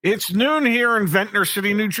It's noon here in Ventnor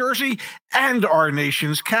City, New Jersey, and our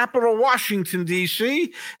nation's capital, Washington,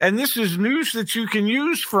 D.C. And this is news that you can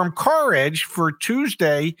use from Car Edge for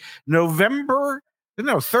Thursday, November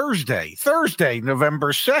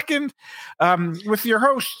 2nd, with your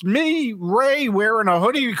host, me, Ray, wearing a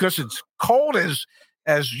hoodie because it's cold as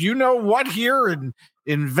you know what here in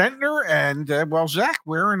Ventnor, and Zach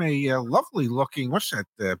wearing a lovely looking,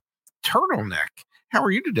 turtleneck. How are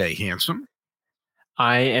you today, handsome?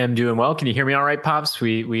 I am doing well. Can you hear me all right, Pops?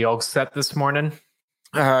 We all set this morning?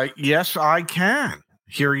 Yes, I can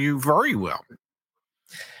hear you very well.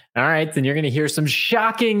 All right, then you're going to hear some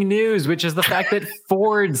shocking news, which is the fact that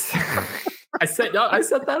Ford's... I set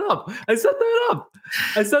that up.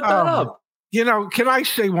 You know, can I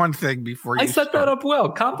say one thing before you set that up well.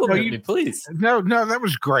 Compliment me, please. No, that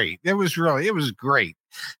was great. It was great.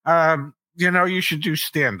 You should do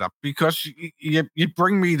stand-up because you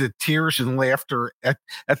bring me to tears and laughter at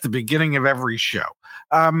the beginning of every show.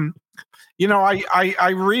 I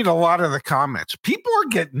read a lot of the comments. People are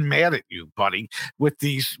getting mad at you, buddy, with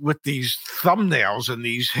these thumbnails and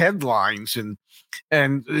these headlines and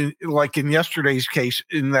like in yesterday's case,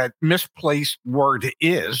 in that misplaced word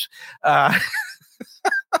is. The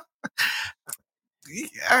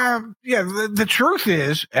truth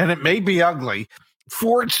is, and it may be ugly,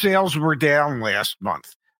 Ford sales were down last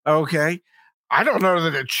month. Okay. I don't know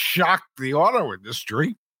that it shocked the auto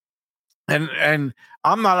industry. And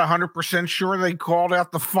I'm not 100% sure they called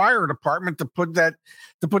out the fire department to put that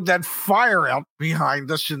fire out behind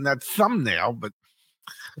us in that thumbnail, but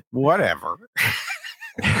whatever.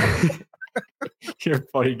 You're a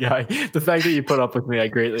funny guy. The fact that you put up with me, I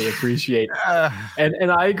greatly appreciate.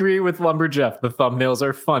 And I agree with Lumberjeff. The thumbnails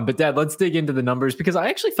are fun. But Dad, let's dig into the numbers because I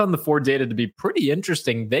actually found the Ford data to be pretty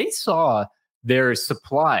interesting. They saw their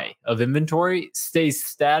supply of inventory stay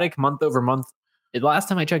static month over month. Last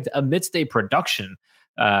time I checked, amidst a production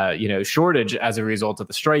shortage as a result of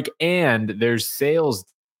the strike, and their sales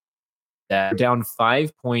down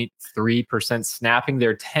 5.3%, snapping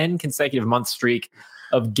their 10 consecutive month streak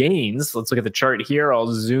of gains. Let's look at the chart here.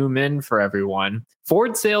 I'll zoom in for everyone.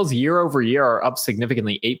 Ford sales year over year are up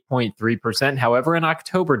significantly, 8.3%. However, in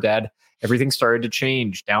October, Dad, everything started to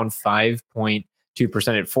change, down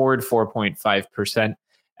 5.2% at Ford, 4.5%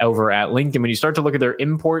 over at Lincoln. When you start to look at their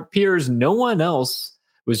import peers, no one else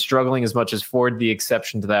was struggling as much as Ford, the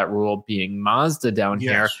exception to that rule being Mazda down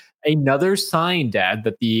here. Another sign, Dad,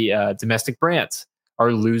 that the domestic brands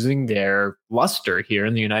are losing their luster here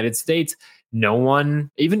in the United States. No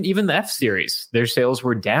one, even the F-Series, their sales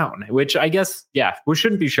were down, which I guess, which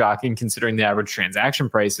shouldn't be shocking considering the average transaction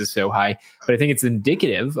price is so high. But I think it's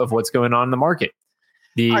indicative of what's going on in the market.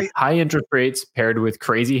 The high interest rates paired with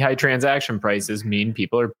crazy high transaction prices mean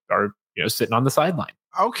people are sitting on the sideline.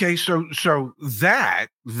 Okay, so that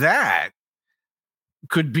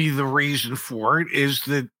could be the reason for it, is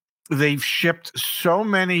that they've shipped so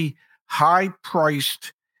many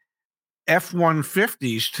high-priced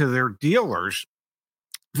F-150s to their dealers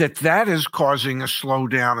that is causing a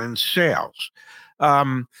slowdown in sales.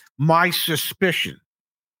 My suspicion,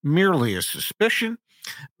 merely a suspicion,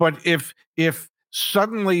 but if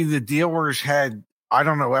suddenly the dealers had, I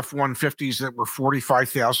don't know, F-150s that were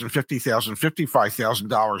 $45,000, $50,000,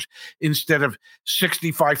 $55,000 instead of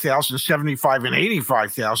 $65,000, $75,000, and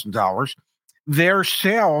 $85,000, their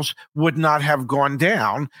sales would not have gone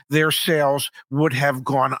down. Their sales would have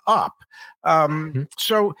gone up.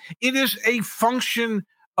 So it is a function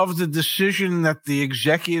of the decision that the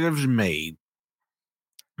executives made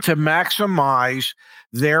to maximize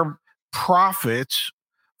their profits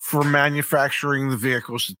for manufacturing the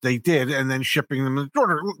vehicles that they did and then shipping them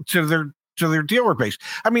to their dealer base.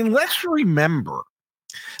 I mean, let's remember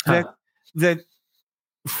that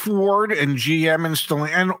Ford and GM and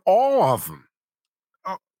Stellantis and all of them,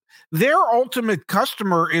 their ultimate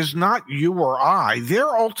customer is not you or I. Their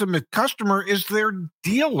ultimate customer is their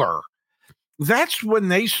dealer. That's when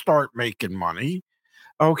they start making money.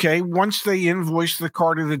 Okay, once they invoice the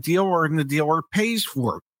car to the dealer and the dealer pays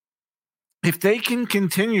for it. If they can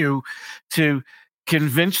continue to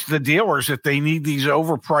convince the dealers that they need these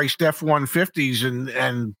overpriced F-150s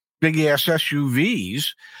and big-ass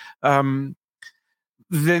SUVs,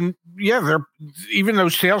 then, even though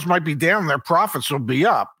sales might be down, their profits will be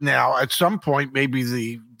up. Now, at some point, maybe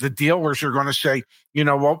the dealers are going to say, you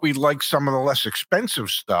know what, we'd like some of the less expensive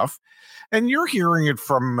stuff. And you're hearing it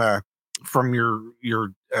from your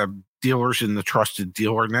dealers in the Trusted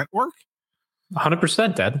Dealer Network.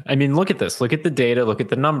 100%, Dad. I mean, look at this. Look at the data. Look at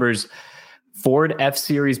the numbers. Ford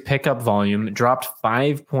F-Series pickup volume dropped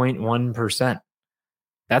 5.1%.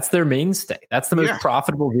 That's their mainstay. That's the most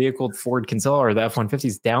profitable vehicle Ford can sell, or the F-150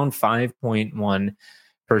 is down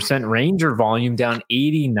 5.1%. Ranger volume down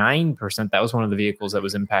 89%. That was one of the vehicles that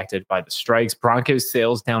was impacted by the strikes. Broncos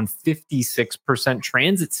sales down 56%.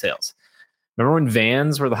 Transit sales. Remember when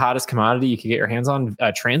vans were the hottest commodity you could get your hands on?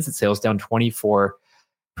 Transit sales down 24%.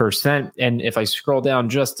 And if I scroll down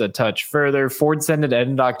just a touch further, Ford said it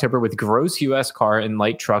ended October with gross U.S. car and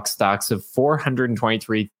light truck stocks of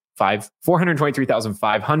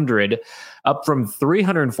 423,500, up from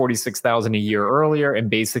 346,000 a year earlier, and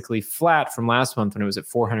basically flat from last month when it was at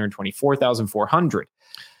 424,400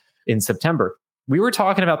 in September. We were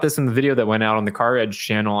talking about this in the video that went out on the Car Edge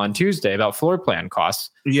channel on Tuesday about floor plan costs.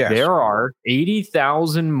 Yes. There are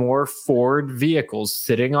 80,000 more Ford vehicles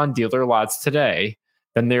sitting on dealer lots today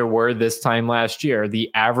than there were this time last year.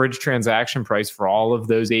 The average transaction price for all of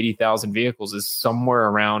those 80,000 vehicles is somewhere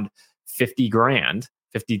around 50 grand,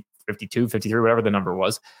 50, 52, 53, whatever the number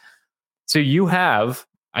was. So you have,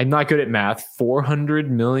 I'm not good at math, $400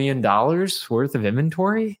 million worth of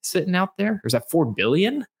inventory sitting out there. Or is that 4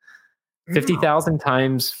 billion? 50,000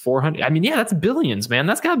 times 400. I mean, yeah, that's billions, man.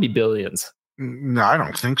 That's got to be billions. No, I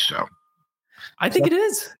don't think so. I think it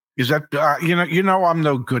is. Is that I'm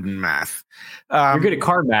no good in math. You're good at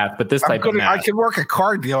car math, but this type of math. I can work a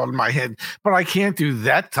car deal in my head, but I can't do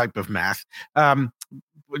that type of math. But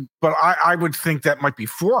I would think that might be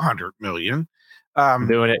 400 million. I'm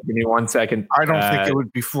doing it. Give me 1 second. I don't think it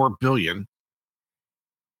would be 4 billion.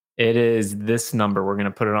 It is this number. We're going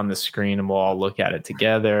to put it on the screen and we'll all look at it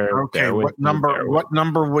together. Okay. What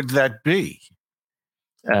number would that be?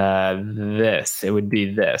 This. It would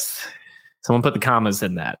be this. Someone put the commas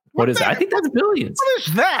in that. What is that? I think that's billions. What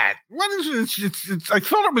is that? What is it? It's I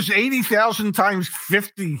thought it was 80,000 times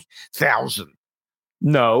 50,000.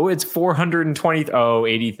 No, it's 420. Oh,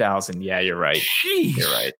 80,000. Yeah, you're right. Jeez.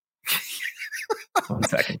 You're right. 1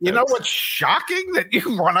 second. You know what's shocking? That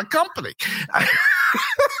you run a company.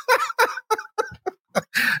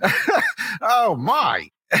 Oh my.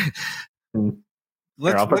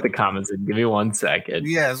 I'll put the comments in. Give me 1 second.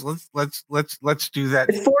 Yes, let's do that.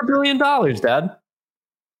 It's $4 billion, Dad.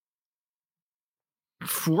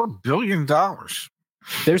 $4 billion.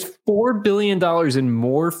 There's $4 billion in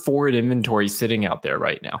more Ford inventory sitting out there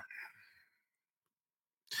right now.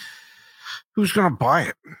 Who's going to buy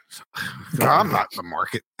it? I'm not in the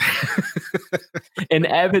market. And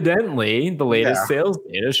evidently, the latest sales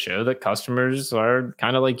data show that customers are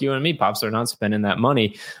kind of like you and me, Pops. They're not spending that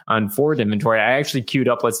money on Ford inventory. I actually queued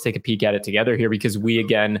up. Let's take a peek at it together here because we,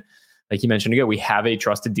 again, like you mentioned ago, we have a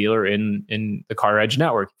trusted dealer in the Car Edge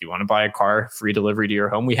network. If you want to buy a car, free delivery to your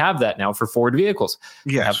home, we have that now for Ford vehicles.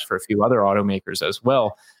 Yes. We have it for a few other automakers as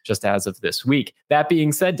well, just as of this week. That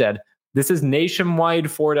being said, Dad, this is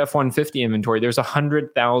nationwide Ford F-150 inventory. There's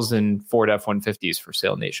 100,000 Ford F-150s for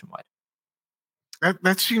sale nationwide.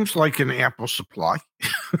 That seems like an ample supply.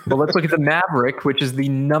 Well, let's look at the Maverick, which is the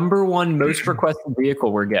number one most requested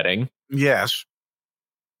vehicle we're getting. Yes.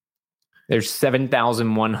 There's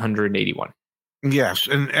 7,181. Yes,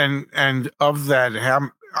 and of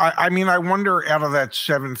that, I wonder out of that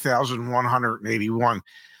 7,181,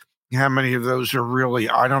 how many of those are really,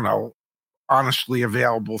 I don't know, honestly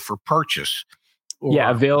available for purchase?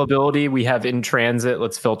 Yeah, availability. We have in transit.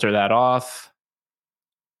 Let's filter that off.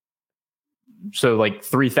 So like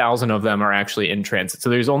 3,000 of them are actually in transit.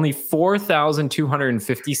 So there's only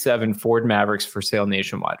 4,257 Ford Mavericks for sale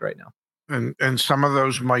nationwide right now. And some of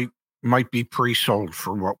those might be pre-sold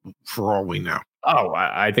for all we know. Oh,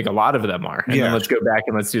 I think a lot of them are. And then let's go back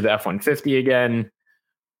and let's do the F-150 again.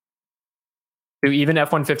 So even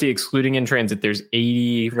F-150 excluding in transit, there's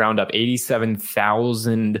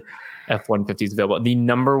 87,000 F-150s available. The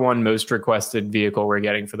number one most requested vehicle we're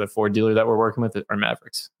getting for the Ford dealer that we're working with are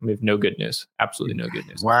Mavericks. We have no good news. Absolutely no good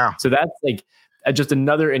news. Wow. So that's like just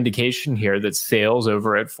another indication here that sales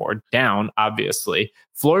over at Ford down, obviously.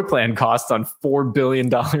 Floor plan costs on $4 billion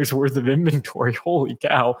worth of inventory. Holy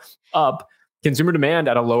cow. Up. Consumer demand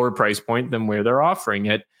at a lower price point than where they're offering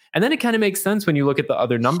it. And then it kind of makes sense when you look at the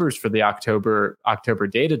other numbers for the October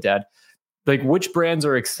data, Dad. Like which brands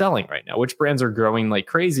are excelling right now? Which brands are growing like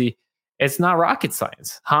crazy? It's not rocket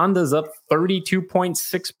science. Honda's up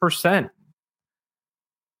 32.6%.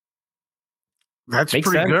 That's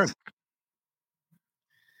pretty good.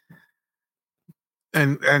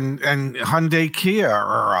 And Hyundai, Kia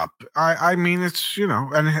are up. I mean, it's,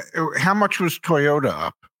 and how much was Toyota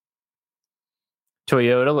up?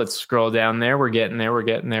 Toyota, let's scroll down there. We're getting there.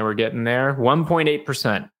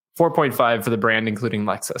 1.8%, 4.5% for the brand, including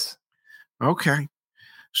Lexus. Okay.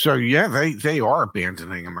 So yeah, they are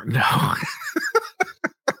abandoning them. No.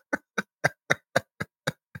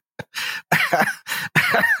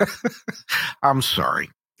 I'm sorry.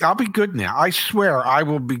 I'll be good now. I swear I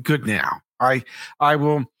will be good now. I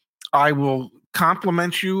will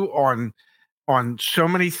compliment you on so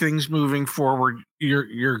many things moving forward.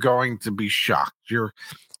 You're going to be shocked.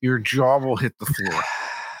 Your jaw will hit the floor.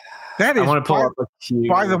 That is, I want to pull up a few.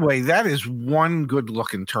 By the way, that is one good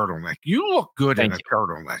looking turtleneck. You look good in a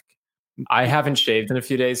turtleneck. I haven't shaved in a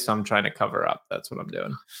few days, so I'm trying to cover up. That's what I'm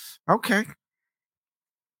doing. Okay.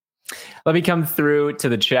 Let me come through to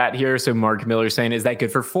the chat here. So Mark Miller saying, is that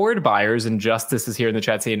good for Ford buyers? And Justice is here in the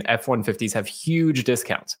chat saying F-150s have huge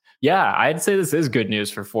discounts. Yeah, I'd say this is good news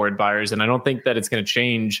for Ford buyers. And I don't think that it's going to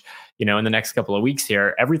change, in the next couple of weeks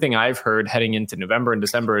here. Everything I've heard heading into November and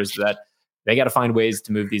December is that they got to find ways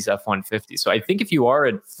to move these F-150s. So I think if you are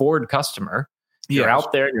a Ford customer, you're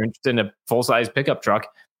out there, you're interested in a full-size pickup truck,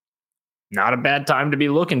 not a bad time to be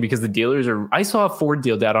looking because the dealers are. I saw a Ford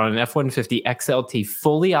deal down on an F-150 XLT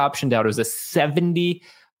fully optioned out. It was a $70,000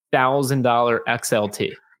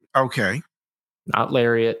 XLT. Okay. Not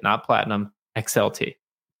Lariat, not Platinum, XLT.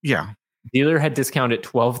 Yeah. Dealer had discounted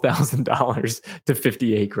 $12,000 to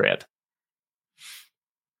 $58,000.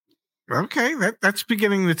 Okay, that's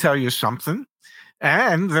beginning to tell you something.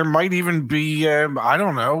 And there might even be, I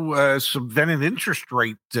don't know, some vented interest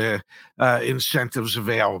rate incentives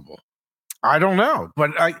available. I don't know,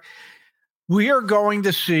 but we are going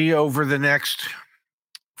to see over the next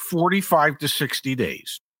 45 to 60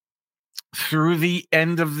 days through the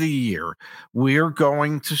end of the year, we are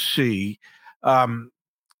going to see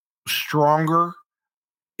stronger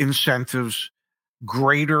incentives,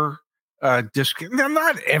 greater discount. Now,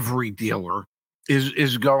 not every dealer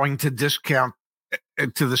is going to discount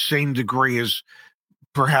to the same degree as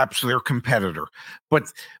perhaps their competitor,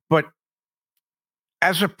 but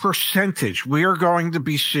as a percentage, we are going to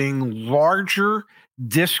be seeing larger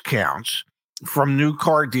discounts from new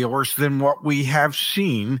car dealers than what we have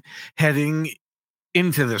seen heading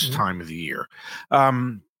into this time of the year.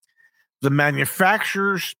 The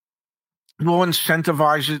manufacturers will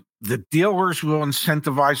incentivize it. The dealers will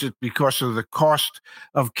incentivize it because of the cost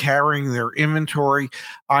of carrying their inventory.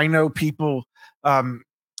 I know people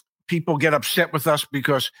get upset with us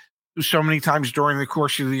because so many times during the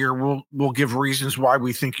course of the year, we'll give reasons why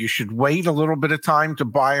we think you should wait a little bit of time to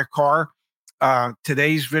buy a car.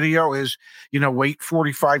 Today's video is, wait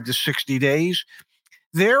 45 to 60 days.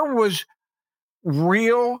 There was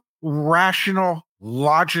real, rational,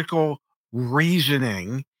 logical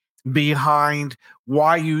reasoning behind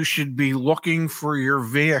why you should be looking for your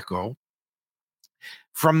vehicle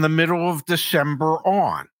from the middle of December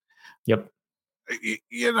on. Yep.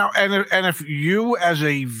 And if you as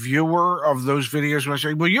a viewer of those videos want to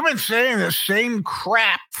say, well, you've been saying the same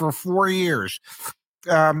crap for 4 years.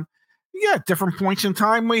 Different points in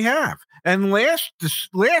time we have. And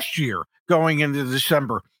last year, going into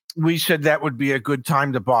December, we said that would be a good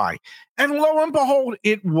time to buy. And lo and behold,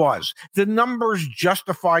 it was. The numbers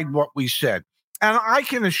justified what we said. And I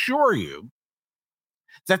can assure you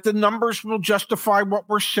that the numbers will justify what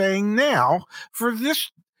we're saying now for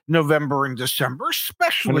this November and December,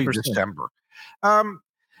 especially 100%. December.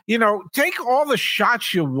 Take all the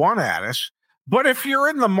shots you want at us, but if you're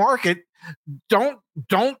in the market, don't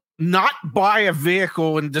not buy a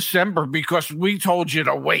vehicle in December because we told you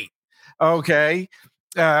to wait. Okay?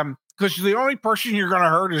 Because the only person you're going to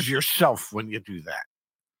hurt is yourself when you do that.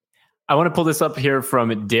 I want to pull this up here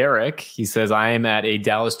from Derek. He says, I am at a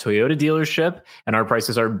Dallas Toyota dealership and our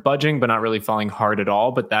prices are budging, but not really falling hard at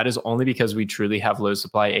all. But that is only because we truly have low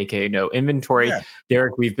supply, aka no inventory. Yeah.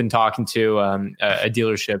 Derek, we've been talking to a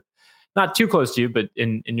dealership, not too close to you, but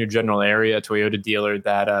in your general area, a Toyota dealer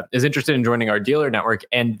that is interested in joining our dealer network.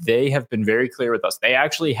 And they have been very clear with us. They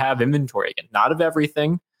actually have inventory again, not of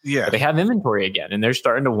everything. Yeah, but they have inventory again, and they're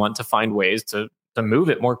starting to want to find ways to move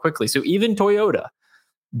it more quickly. So even Toyota,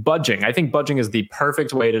 budging. I think budging is the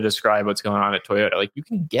perfect way to describe what's going on at Toyota. Like you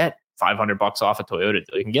can get $500 off a Toyota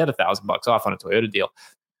deal. You can get $1,000 off on a Toyota deal.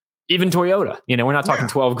 Even Toyota, we're not talking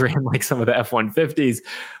 $12,000 like some of the F-150s,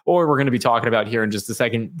 or we're going to be talking about here in just a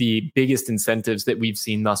second, the biggest incentives that we've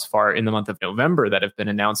seen thus far in the month of November that have been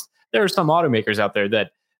announced. There are some automakers out there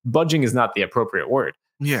that budging is not the appropriate word.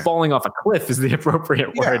 Yeah. Falling off a cliff is the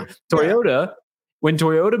appropriate word. Toyota, when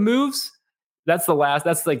Toyota moves, that's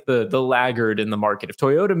like the laggard in the market. If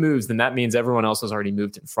Toyota moves, then that means everyone else has already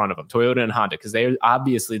moved in front of them, Toyota and Honda, because they are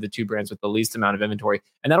obviously the two brands with the least amount of inventory.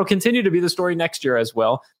 And that'll continue to be the story next year as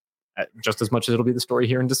well, just as much as it'll be the story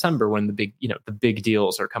here in December when the big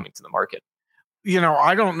deals are coming to the market.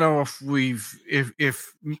 I don't know if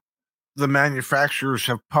if the manufacturers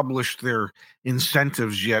have published their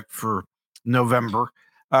incentives yet for November.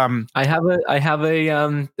 I have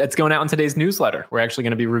a that's going out in today's newsletter. We're actually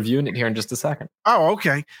going to be reviewing it here in just a second. Oh,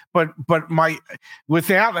 okay. But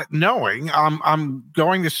without it knowing, I'm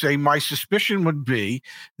going to say my suspicion would be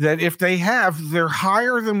that if they have, they're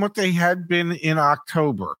higher than what they had been in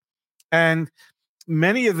October. And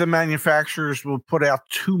many of the manufacturers will put out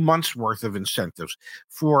 2 months worth of incentives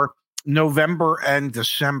for November and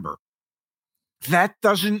December. That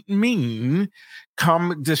doesn't mean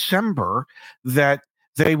come December that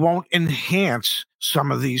they won't enhance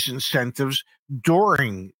some of these incentives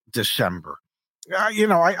during December.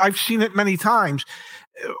 I've seen it many times.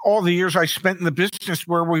 All the years I spent in the business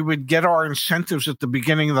where we would get our incentives at the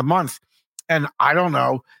beginning of the month. And I don't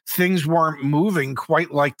know, things weren't moving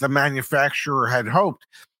quite like the manufacturer had hoped.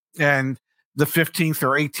 And the 15th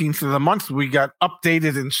or 18th of the month, we got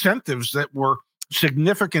updated incentives that were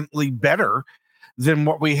significantly better than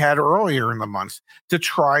what we had earlier in the month to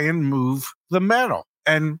try and move the metal.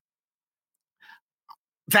 And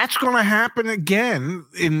that's going to happen again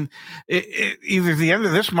in either the end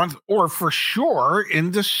of this month or for sure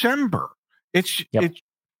in December. It's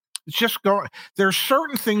just going. There's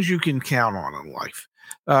certain things you can count on in life.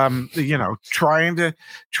 Trying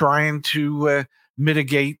to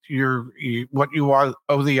mitigate what you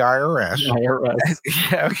owe the IRS.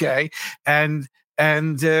 Yeah, okay, and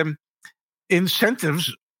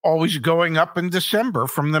incentives always going up in December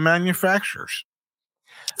from the manufacturers.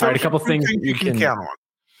 All right, a couple things you can count on.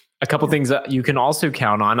 A couple things that you can also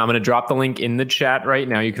count on. I'm going to drop the link in the chat right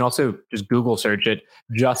now. You can also just Google search it.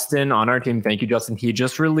 Justin on our team. Thank you, Justin. He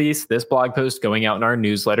just released this blog post going out in our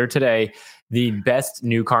newsletter today. The best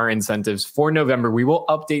new car incentives for November. We will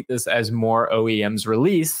update this as more OEMs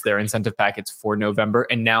release their incentive packets for November.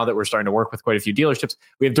 And now that we're starting to work with quite a few dealerships,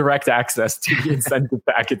 we have direct access to the incentive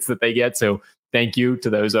packets that they get. So thank you to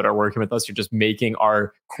those that are working with us. You're just making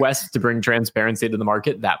our quest to bring transparency to the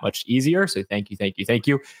market that much easier. So thank you.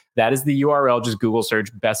 That is the URL. Just Google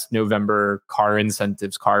search best November car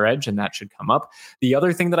incentives car edge, and that should come up. The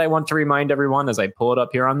other thing that I want to remind everyone as I pull it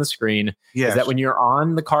up here on the screen is that when you're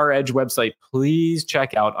on the Car Edge website, please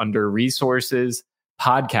check out under resources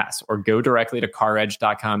podcasts or go directly to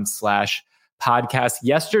caredge.com/podcast.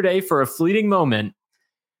 Yesterday, for a fleeting moment,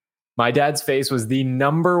 My Dad's Face was the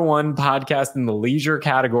 #1 podcast in the leisure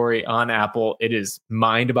category on Apple. It is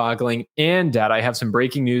mind-boggling. And Dad, I have some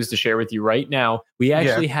breaking news to share with you right now. We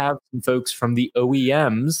actually have some folks from the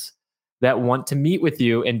OEMs that want to meet with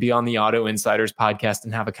you and be on the Auto Insiders podcast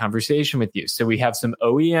and have a conversation with you. So we have some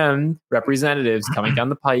OEM representatives coming down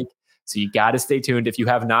the pike. So you got to stay tuned. If you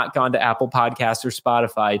have not gone to Apple Podcasts or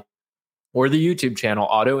Spotify or the YouTube channel,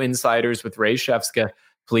 Auto Insiders with Ray Shefska,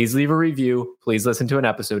 please leave a review. Please listen to an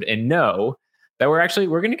episode and know that we're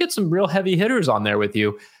going to get some real heavy hitters on there with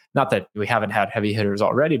you. Not that we haven't had heavy hitters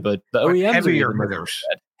already, but the OEMs heavier hitters.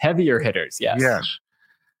 Heavier hitters, yes. Yes.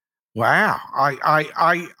 Wow.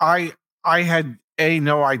 I had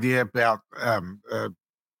no idea about the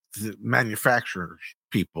manufacturers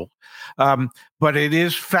people, but it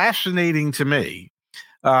is fascinating to me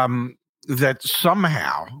that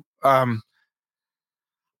somehow.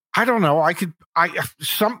 I don't know. It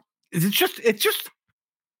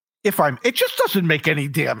just doesn't make any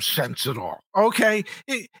damn sense at all. Okay.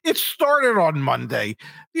 It started on Monday.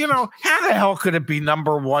 How the hell could it be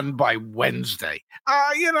 #1 by Wednesday?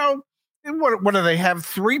 What do they have?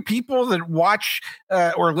 3 people that watch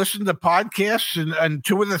or listen to podcasts and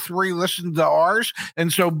 2 of the 3 listen to ours.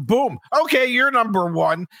 And so boom. Okay. You're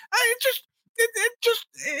 #1.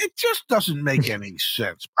 It just doesn't make any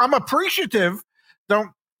sense. I'm appreciative.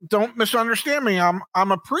 Don't misunderstand me.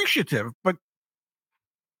 I'm appreciative, but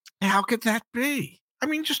how could that be? I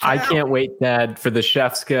mean, I can't wait, Dad, for the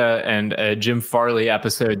Shefska and Jim Farley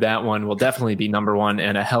episode. That one will definitely be #1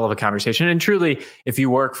 and a hell of a conversation. And truly, if you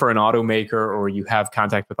work for an automaker or you have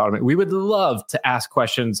contact with automakers, we would love to ask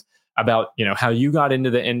questions about, how you got into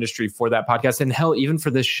the industry for that podcast. And hell, even for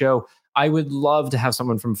this show, I would love to have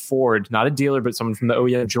someone from Ford, not a dealer, but someone from the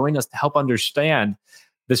OEM join us to help understand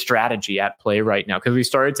the strategy at play right now. Because we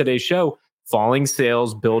started today's show, falling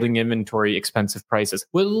sales, building inventory, expensive prices.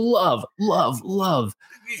 Would love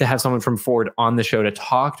to have someone from Ford on the show to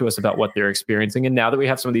talk to us about what they're experiencing. And now that we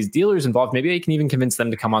have some of these dealers involved, maybe I can even convince them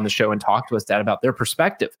to come on the show and talk to us, Dad, about their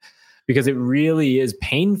perspective. Because it really is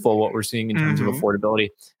painful what we're seeing in terms of affordability.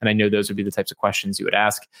 And I know those would be the types of questions you would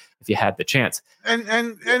ask if you had the chance. And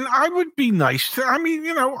I would be nice to,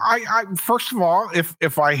 I first of all,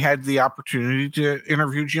 if I had the opportunity to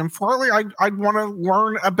interview Jim Farley, I'd want to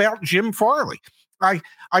learn about Jim Farley. I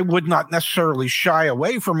would not necessarily shy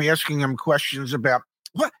away from asking him questions about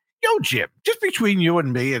Jim, just between you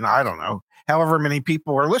and me, and I don't know, however many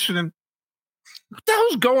people are listening. what the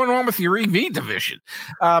hell's going on with your EV division?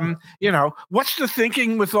 What's the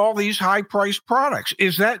thinking with all these high priced products?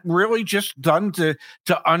 Is that really just done to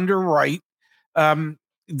underwrite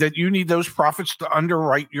that you need those profits to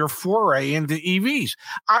underwrite your foray into EVs?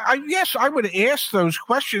 Yes, I would ask those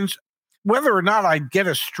questions. Whether or not I'd get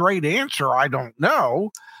a straight answer, I don't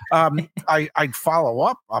know. I'd follow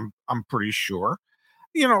up. I'm pretty sure.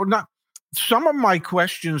 Not some of my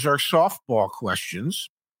questions are softball questions.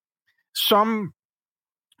 Some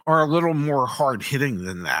are a little more hard hitting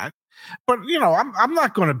than that. But I'm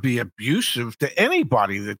not going to be abusive to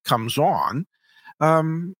anybody that comes on.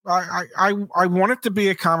 I want it to be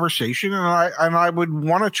a conversation, and I would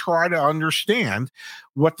want to try to understand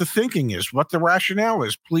what the thinking is, what the rationale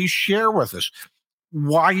is. Please share with us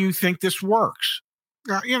why you think this works.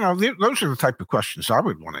 Those are the type of questions I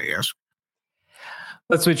would want to ask.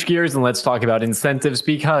 Let's switch gears and let's talk about incentives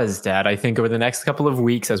because, Dad, I think over the next couple of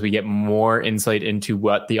weeks, as we get more insight into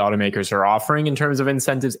what the automakers are offering in terms of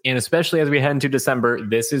incentives, and especially as we head into December,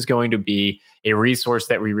 this is going to be a resource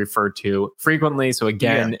that we refer to frequently. So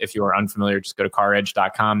again, if you are unfamiliar, just go to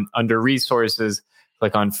caredge.com. Under resources,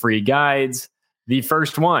 click on free guides. The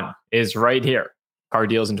first one is right here. Car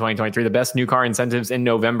deals in 2023, the best new car incentives in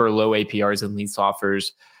November, low APRs and lease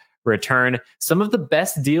offers return. Some of the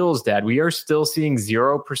best deals, Dad. We are still seeing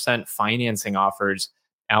 0% financing offers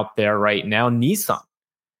out there right now. Nissan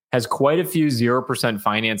has quite a few 0%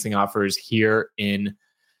 financing offers here in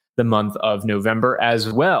the month of November,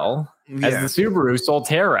 as well as the Subaru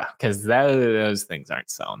Solterra, because those things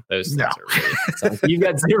aren't selling. Those things are really selling. So you've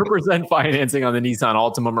got 0% financing on the Nissan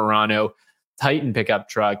Altima Murano, Titan pickup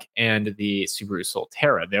truck, and the Subaru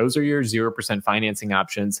Solterra. Those are your 0% financing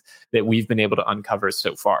options that we've been able to uncover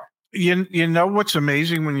so far. You know what's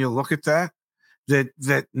amazing when you look at that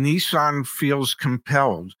Nissan feels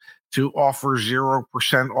compelled to offer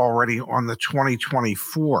 0% already on the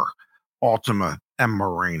 2024 Altima and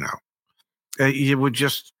Murano. You would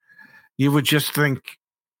just think,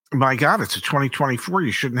 my God, it's a 2024.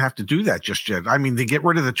 You shouldn't have to do that just yet. I mean, to get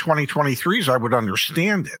rid of the 2023s, I would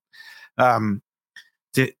understand it.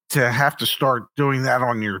 To have to start doing that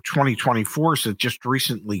on your 2024s that just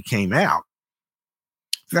recently came out.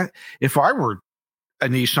 That if I were a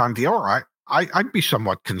Nissan dealer, I'd be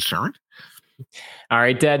somewhat concerned. All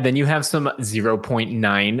right, Dad, then you have some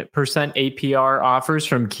 0.9% APR offers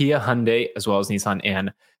from Kia, Hyundai, as well as Nissan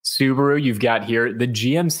and Subaru. You've got here the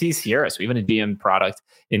GMC Sierra, so even a GM product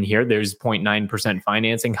in here. There's 0.9%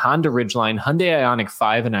 financing. Honda Ridgeline, Hyundai Ioniq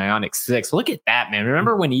 5 and Ioniq 6. Look at that, man.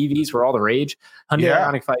 Remember when EVs were all the rage? Hyundai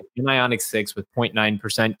Ioniq 5 and Ioniq 6 with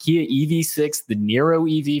 0.9%. Kia EV6, the Niro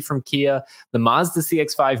EV from Kia, the Mazda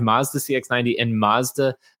CX-5, Mazda CX-90, and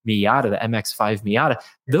Mazda Miata, the MX-5 Miata.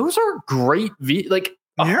 Those are great,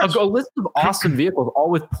 a list of awesome vehicles, all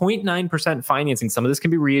with 0.9% financing. Some of this can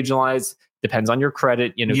be regionalized, depends on your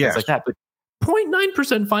credit, things like that. But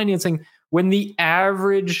 0.9% financing when the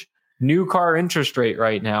average new car interest rate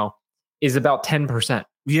right now is about 10%.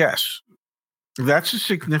 Yes, that's a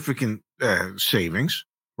significant savings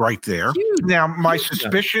right there. Huge. Now, my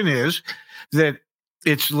suspicion is that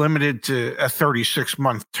it's limited to a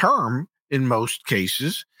 36-month term in most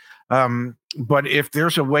cases. But if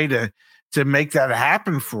there's a way to make that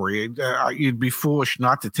happen for you, you'd be foolish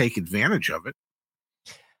not to take advantage of it.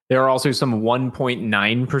 There are also some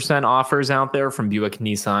 1.9% offers out there from Buick,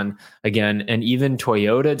 Nissan, again, and even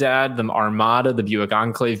Toyota, Dad, the Armada, the Buick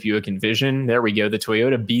Enclave, Buick Envision. There we go. The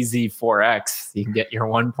Toyota BZ4X. You can get your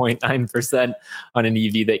 1.9% on an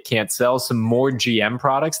EV that can't sell. Some more GM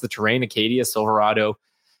products, the Terrain, Acadia, Silverado,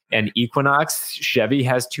 and Equinox. Chevy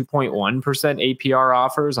has 2.1% APR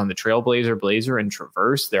offers on the Trailblazer, Blazer, and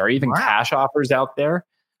Traverse. There are even cash offers out there.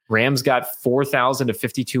 Ram's got $4,000 to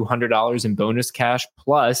 $5,200 in bonus cash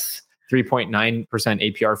plus 3.9%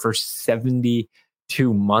 APR for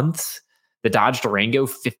 72 months. The Dodge Durango,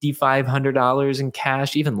 $5,500 in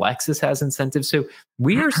cash. Even Lexus has incentives. So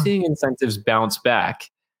we are seeing incentives bounce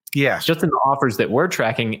back. Yes. Just in the offers that we're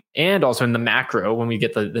tracking and also in the macro, when we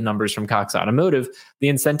get the numbers from Cox Automotive, the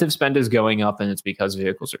incentive spend is going up, and it's because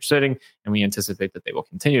vehicles are sitting, and we anticipate that they will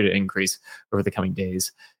continue to increase over the coming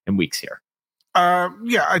days and weeks here.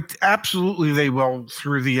 Absolutely, they will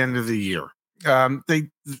through the end of the year. And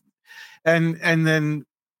then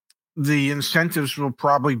the incentives will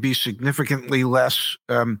probably be significantly less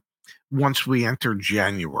once we enter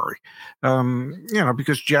January.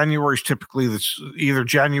 Because January is typically either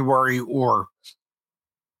January or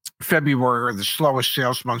February are the slowest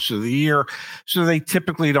sales months of the year, so they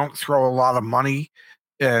typically don't throw a lot of money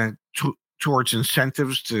towards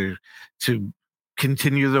incentives to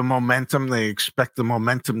continue the momentum. They expect the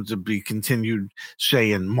momentum to be continued,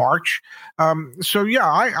 say, in March. So yeah,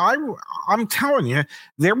 I'm telling you,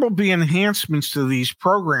 there will be enhancements to these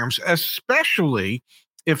programs, especially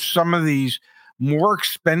if some of these more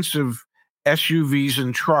expensive SUVs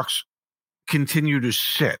and trucks continue to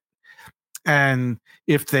sit. And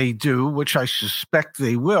if they do, which I suspect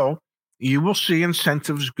they will, you will see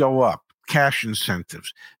incentives go up, cash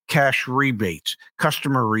incentives, cash rebates,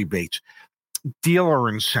 customer rebates, dealer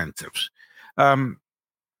incentives.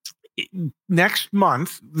 Next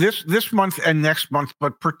month, this month and next month,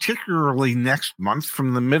 but particularly next month,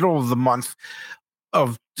 from the middle of the month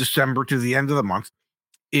of December to the end of the month,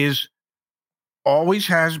 always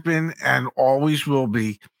has been and always will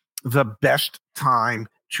be the best time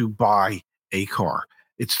to buy a car.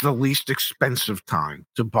 It's the least expensive time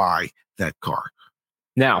to buy that car.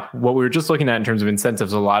 Now, what we were just looking at in terms of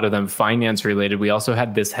incentives, a lot of them finance related. We also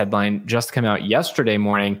had this headline just come out yesterday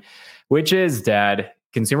morning, which is, Dad,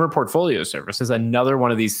 Consumer Portfolio Services, another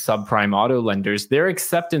one of these subprime auto lenders, their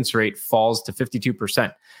acceptance rate falls to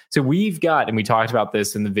 52%. So we've got, and we talked about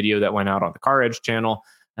this in the video that went out on the Car Edge channel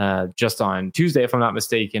just on Tuesday, if I'm not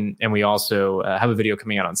mistaken. And we also have a video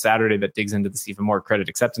coming out on Saturday that digs into this even more. Credit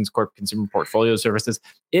Acceptance Corp, Consumer Portfolio Services.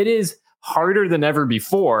 It is harder than ever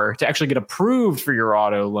before to actually get approved for your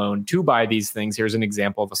auto loan to buy these things. Here's an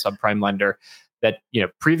example of a subprime lender that,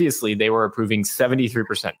 previously they were approving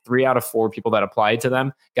 73%. 3 out of 4 people that applied to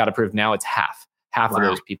them got approved. Now it's half wow. of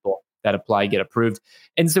those people that apply get approved.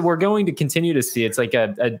 And so we're going to continue to see, it's like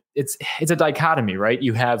it's a dichotomy, right?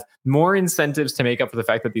 You have more incentives to make up for the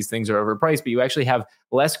fact that these things are overpriced, but you actually have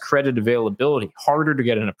less credit availability, harder to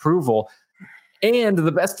get an approval. And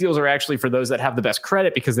the best deals are actually for those that have the best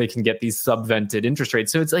credit because they can get these subvented interest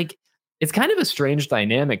rates. So it's kind of a strange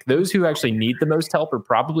dynamic. Those who actually need the most help are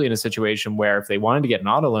probably in a situation where if they wanted to get an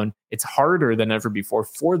auto loan, it's harder than ever before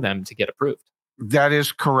for them to get approved. That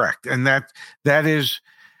is correct. And that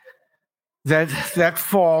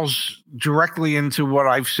falls directly into what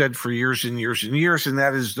I've said for years and years and years. And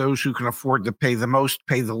that is those who can afford to pay the most,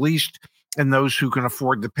 pay the least, and those who can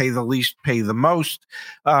afford to pay the least, pay the most.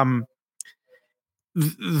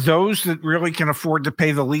 Those that really can afford to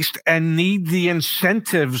pay the least and need the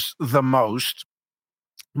incentives the most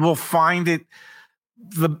will find it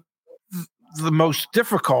the most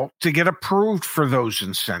difficult to get approved for those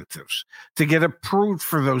incentives, to get approved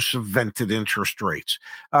for those subvented interest rates,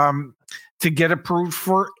 to get approved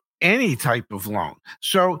for any type of loan.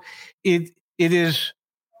 So it is,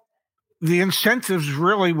 the incentives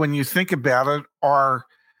really, when you think about it, are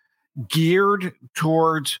geared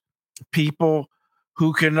towards people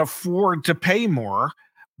who can afford to pay more,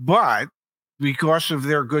 but because of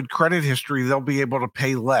their good credit history, they'll be able to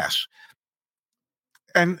pay less.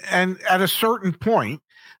 And at a certain point,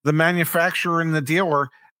 the manufacturer and the dealer,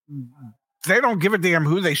 they don't give a damn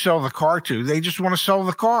who they sell the car to. They just want to sell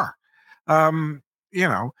the car. They'd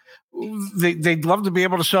love to be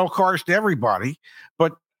able to sell cars to everybody,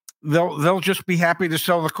 but they'll just be happy to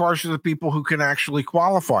sell the cars to the people who can actually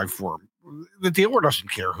qualify for them. The dealer doesn't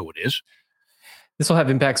care who it is. This will have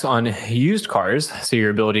impacts on used cars, so your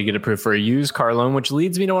ability to get approved for a used car loan, which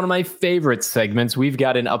leads me to one of my favorite segments. We've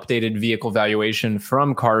got an updated vehicle valuation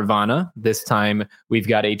from Carvana. This time, we've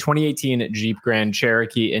got a 2018 Jeep Grand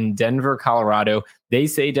Cherokee in Denver, Colorado. They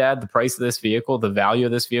say, Dad, the price of this vehicle, the value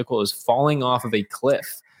of this vehicle is falling off of a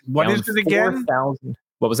cliff. What is it again? 4,000.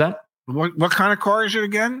 What was that? What kind of car is it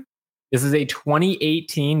again? This is a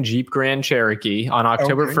 2018 Jeep Grand Cherokee. On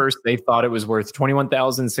October 1st, they thought it was worth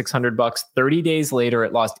 $21,600. 30 days later,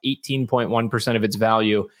 it lost 18.1% of its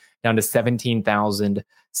value, down to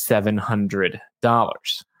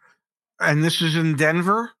 $17,700. And this is in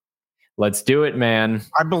Denver? Let's do it, man.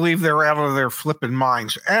 I believe they're out of their flipping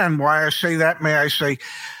minds. And why I say that, may I say,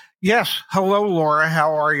 yes, hello, Laura.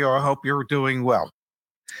 How are you? I hope you're doing well.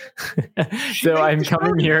 So I'm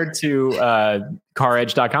coming here to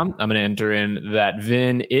caredge.com. I'm going to enter in that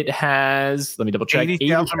VIN. It has, let me double check,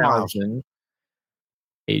 80,000.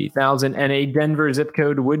 80,000. And a Denver zip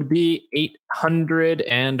code would be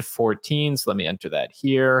 814. So let me enter that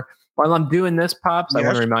here. While I'm doing this, Pops, I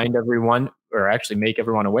want to remind everyone, or actually make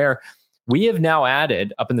everyone aware, we have now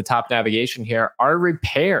added up in the top navigation here, our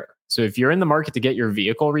repair. So if you're in the market to get your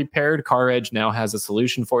vehicle repaired, CarEdge now has a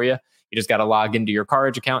solution for you. You just got to log into your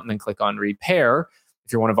CarEdge account and then click on repair.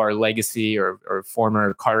 If you're one of our legacy or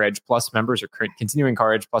former CarEdge Plus members or continuing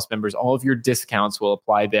CarEdge Plus members, all of your discounts will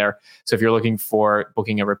apply there. So if you're looking for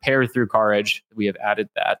booking a repair through CarEdge, we have added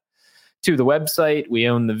that to the website. We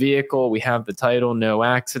own the vehicle. We have the title, no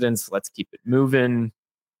accidents. Let's keep it moving.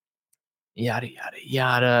 Yada, yada,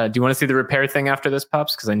 yada. Do you want to see the repair thing after this,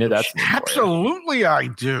 Pops? Because I know that's absolutely I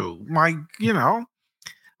do. I'm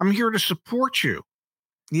here to support you.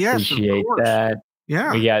 Yes, appreciate that.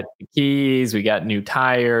 Yeah. We got the keys. We got new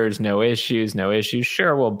tires. No issues.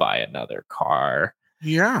 Sure, we'll buy another car.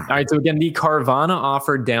 Yeah. All right. So again, the Carvana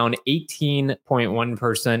offered down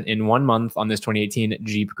 18.1% in 1 month on this 2018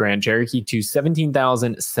 Jeep Grand Cherokee to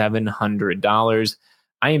 $17,700.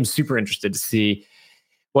 I am super interested to see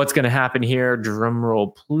what's going to happen here. Drum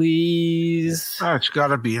roll, please. It's got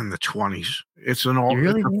to be in the 20s. It's a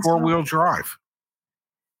four-wheel drive.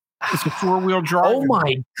 It's a four-wheel drive. Oh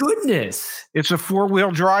my goodness. It's a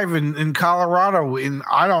four-wheel drive in Colorado in,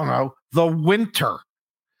 I don't know, the winter.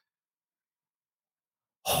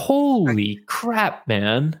 Holy crap,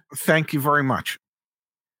 man. Thank you very much.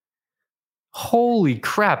 Holy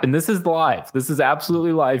crap. And this is live. This is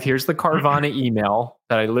absolutely live. Here's the Carvana email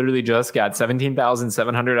that I literally just got.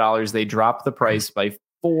 $17,700. They dropped the price by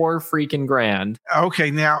 $4 freaking grand.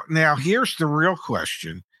 Okay, now here's the real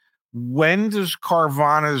question. When does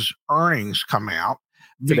Carvana's earnings come out?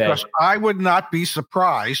 Because today. I would not be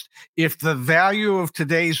surprised if the value of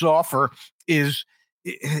today's offer has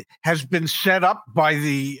been set up by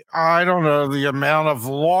the amount of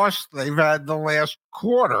loss they've had the last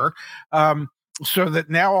quarter, so that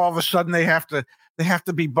now all of a sudden they have to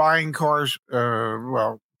be buying cars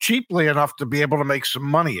cheaply enough to be able to make some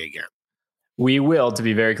money again. We will, to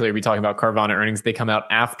be very clear, be talking about Carvana earnings. They come out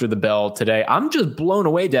after the bell today. I'm just blown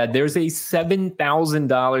away, Dad. There's a $7,000,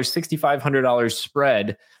 $6,500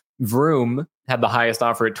 spread. Vroom had the highest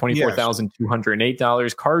offer at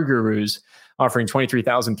 $24,208. Car Gurus offering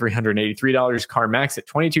 $23,383. CarMax at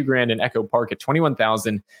 $22 grand, and Echo Park at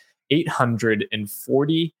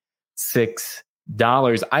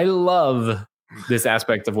 $21,846. I love this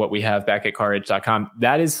aspect of what we have back at CarEdge.com.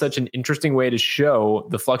 That is such an interesting way to show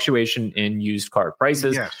the fluctuation in used car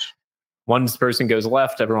prices. Yes. One person goes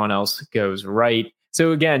left, everyone else goes right.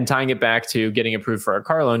 So again, tying it back to getting approved for a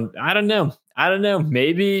car loan, I don't know.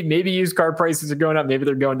 Maybe used car prices are going up. Maybe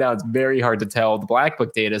they're going down. It's very hard to tell. The Black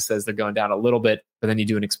Book data says they're going down a little bit, but then you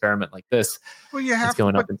do an experiment like this. Well, you have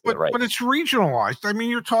going up into the right. But it's regionalized. I mean,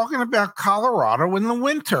 you're talking about Colorado in the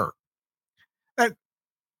winter.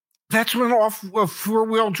 That's when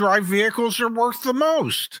four-wheel drive vehicles are worth the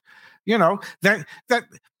most. That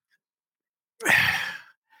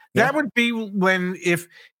would be when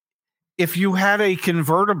if you had a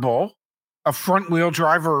convertible, a front-wheel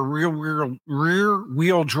drive or a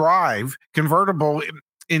rear-wheel drive convertible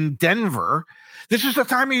in Denver, this is the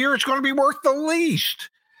time of year it's going to be worth the least.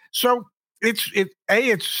 So there's a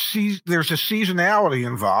seasonality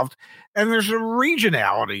involved, and there's a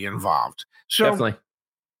regionality involved. So definitely.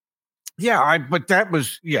 That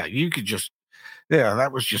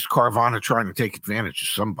was just Carvana trying to take advantage of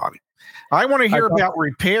somebody. I want to hear about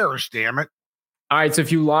repairs, damn it. All right, so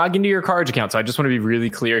if you log into your CarEdge account, so I just want to be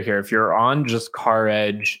really clear here. If you're on just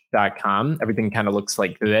CarEdge.com, everything kind of looks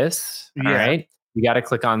like this. Yeah. All right. You got to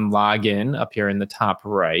click on login up here in the top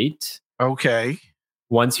right. Okay.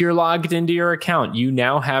 Once you're logged into your account, you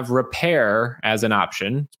now have repair as an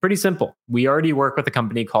option. It's pretty simple. We already work with a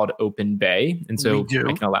company called OpenBay. And so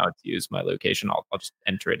I can allow it to use my location. I'll just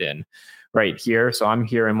enter it in right here. So I'm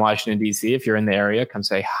here in Washington, D.C. If you're in the area, come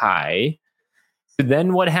say hi. So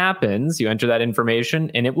then what happens, you enter that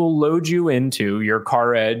information and it will load you into your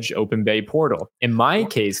CarEdge OpenBay portal. In my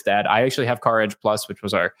case, Dad, I actually have CarEdge Plus, which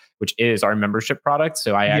is our membership product.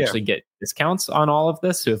 So I actually get discounts on all of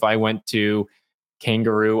this. So if I went to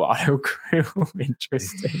Kangaroo Auto Crew,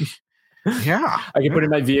 interesting. Yeah. I can put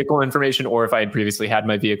in my vehicle information, or if I had previously had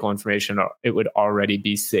my vehicle information, it would already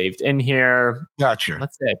be saved in here. Gotcha.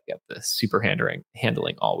 Let's say I've got the super handling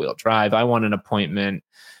all-wheel drive. I want an appointment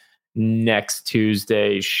next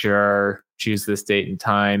Tuesday. Sure. Choose this date and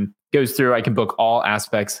time. Goes through. I can book all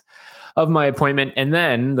aspects of my appointment. And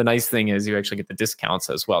then the nice thing is you actually get the discounts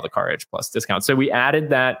as well, the CarEdge Plus discount. So we added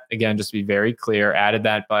that, again, just to be very clear, added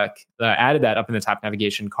that up in the top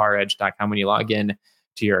navigation, CarEdge.com, when you log in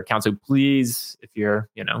to your account. So please, if you're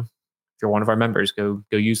one of our members, go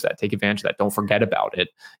use that, take advantage of that. Don't forget about it.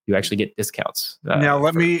 You actually get discounts. Now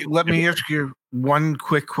let me ask you one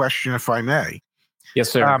quick question, if I may. Yes,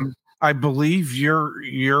 sir. I believe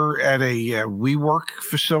you're at a WeWork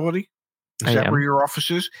facility. Is that where your office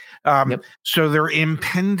is? Yep. So they're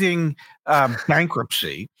impending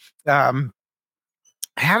bankruptcy. How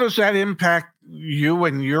does that impact you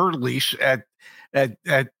and your lease at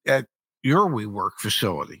your WeWork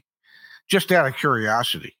facility? Just out of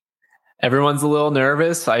curiosity. Everyone's a little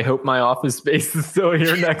nervous. I hope my office space is still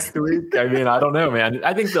here next week. I mean, I don't know, man.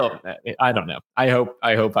 I think I don't know. I hope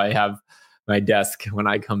I have my desk when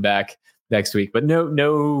I come back. next week. But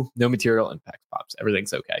no material impact, Pops.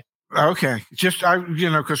 Everything's okay. Okay. Just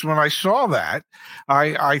because when I saw that,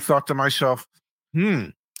 I thought to myself,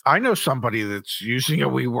 I know somebody that's using a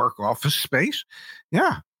WeWork office space.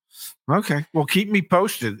 Yeah. Okay. Well, keep me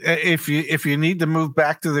posted. If you need to move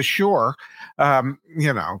back to the shore, we'll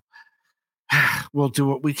do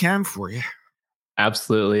what we can for you.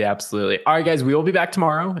 Absolutely. Absolutely. All right, guys, we will be back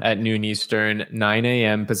tomorrow at noon Eastern, 9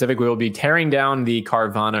 a.m. Pacific. We will be tearing down the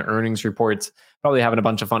Carvana earnings reports, probably having a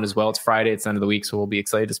bunch of fun as well. It's Friday. It's the end of the week, so we'll be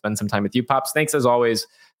excited to spend some time with you, Pops. Thanks, as always,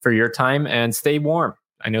 for your time, and stay warm.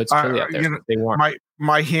 I know it's chilly out there. So stay warm.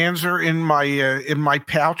 My hands are in my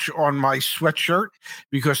pouch on my sweatshirt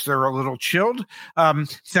because they're a little chilled.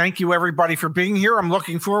 Thank you, everybody, for being here. I'm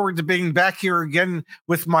looking forward to being back here again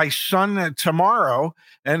with my son tomorrow,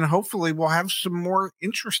 and hopefully we'll have some more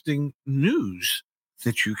interesting news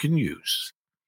that you can use.